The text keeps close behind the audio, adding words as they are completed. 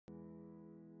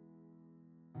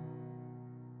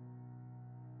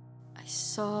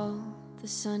saw the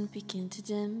sun begin to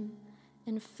dim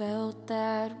and felt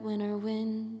that winter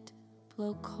wind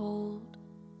blow cold.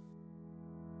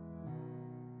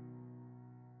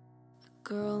 A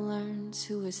girl learns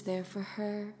who is there for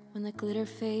her when the glitter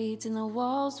fades and the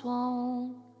walls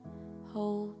won't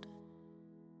hold.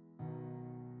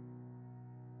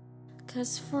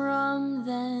 'Cause from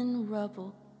then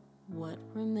rubble, what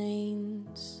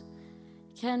remains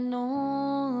can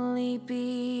only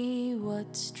be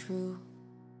what's true.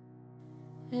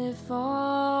 If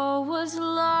all was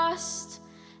lost,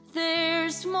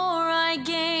 there's more I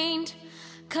gained,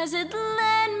 'cause it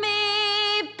led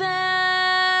me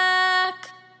back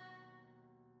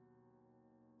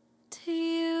to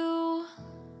you.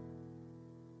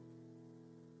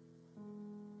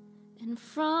 And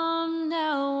from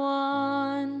now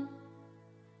on,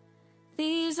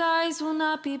 these eyes will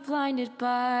not be blinded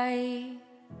by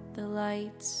the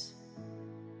lights.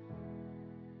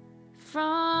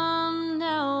 From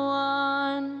now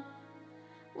on,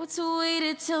 what's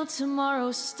waited till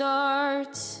tomorrow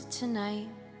starts tonight.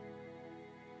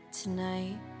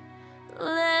 Tonight,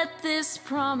 let this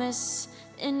promise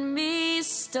in me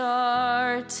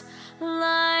start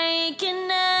like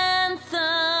an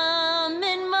anthem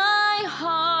in my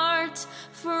heart.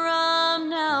 From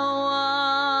now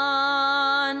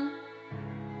on,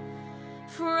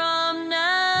 from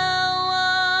now on.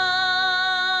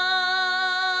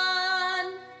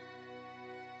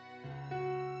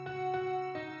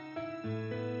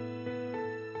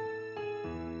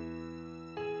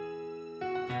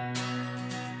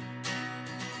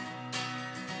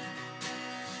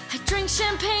 I drink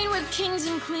champagne with kings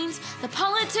and queens. The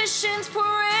politicians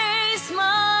praise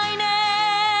my name,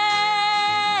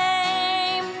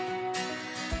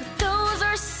 but those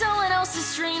are someone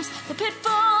else's dreams. The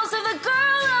pitfalls of the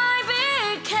girl I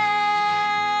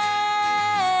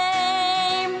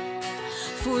became.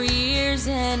 For years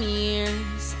and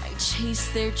years, I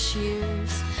chased their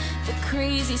cheers, the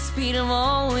crazy speed of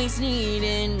always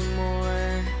needing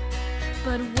more.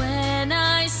 But when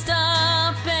I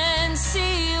stop and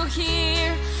see you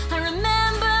here, I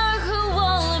remember who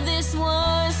all of this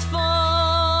was for.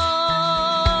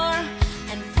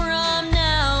 And from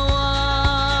now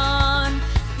on,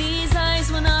 these eyes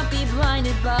will not be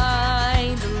blinded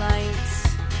by the lights.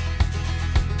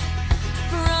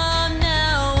 From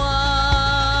now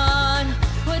on,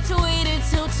 what's waited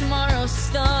till tomorrow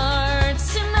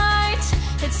starts tonight.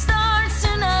 It starts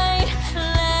tonight.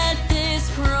 Let this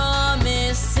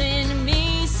promise in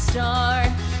me start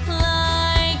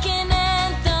like an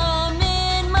anthem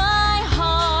in my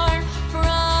heart.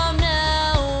 From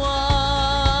now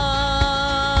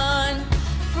on,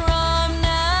 from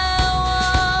now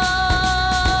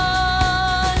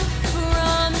on,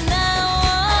 from now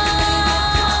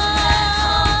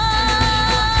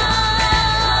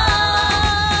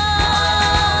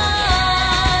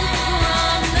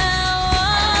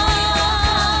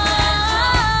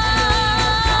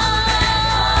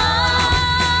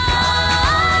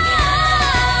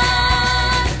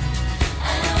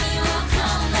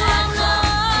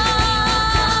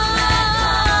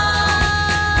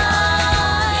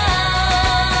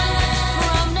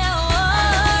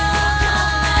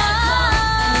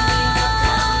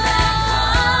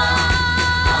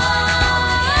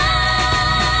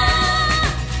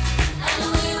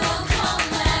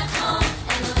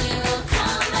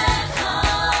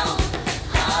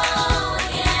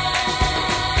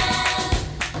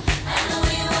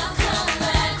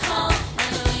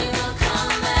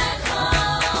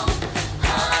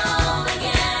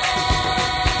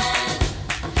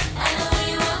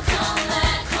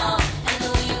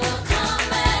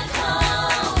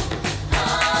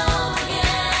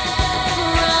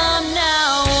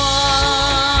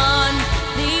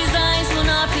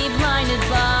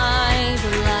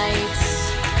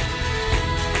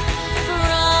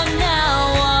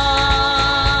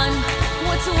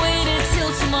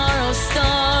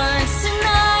stars.